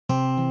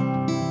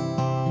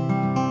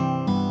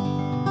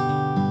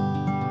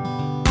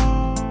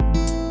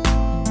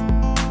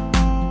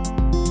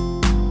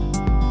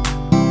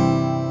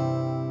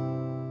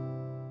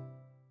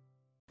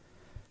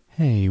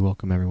Hey,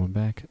 welcome everyone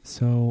back.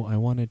 So I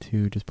wanted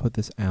to just put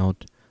this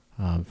out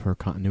for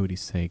continuity's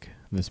sake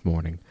this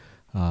morning.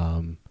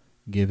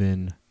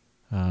 Given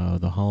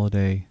the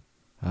holiday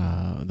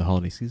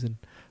season,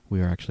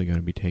 we are actually going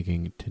to be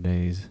taking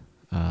today's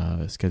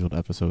scheduled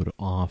episode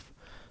off.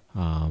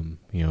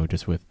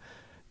 Just with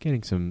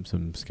getting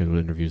some scheduled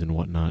interviews and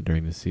whatnot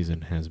during this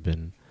season has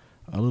been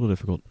a little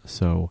difficult.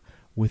 So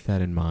with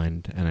that in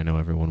mind, and I know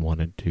everyone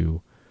wanted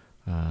to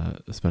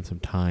spend some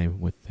time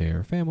with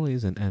their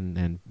families,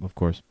 and of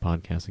course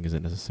podcasting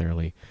isn't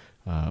necessarily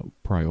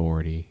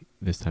priority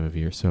this time of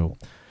year, so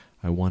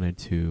I wanted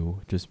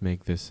to just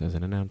make this as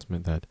an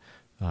announcement that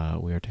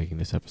we are taking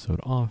this episode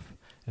off,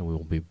 and we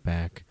will be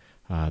back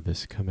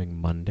this coming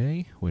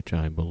Monday, which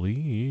I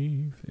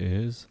believe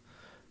is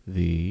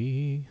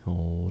the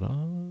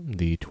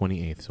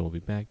 28th. So we'll be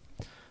back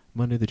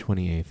Monday the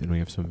 28th, and we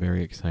have some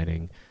very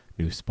exciting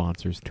new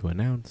sponsors to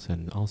announce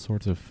and all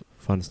sorts of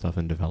fun stuff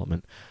in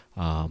development,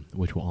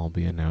 which will all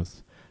be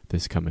announced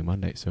this coming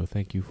Monday. So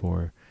thank you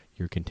for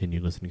your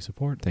continued listening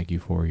support. Thank you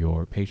for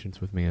your patience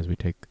with me as we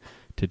take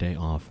today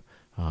off.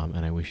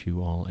 And I wish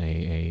you all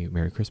a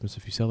Merry Christmas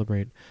if you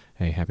celebrate,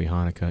 a Happy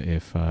Hanukkah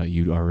if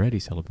you already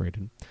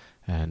celebrated,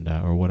 and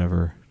or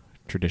whatever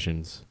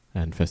traditions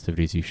and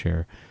festivities you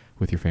share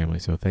with your family.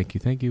 So thank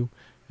you,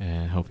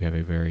 and I hope you have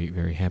a very,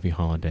 very happy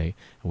holiday.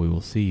 And we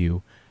will see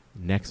you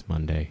next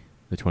Monday,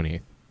 the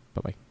 28th.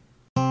 Bye-bye.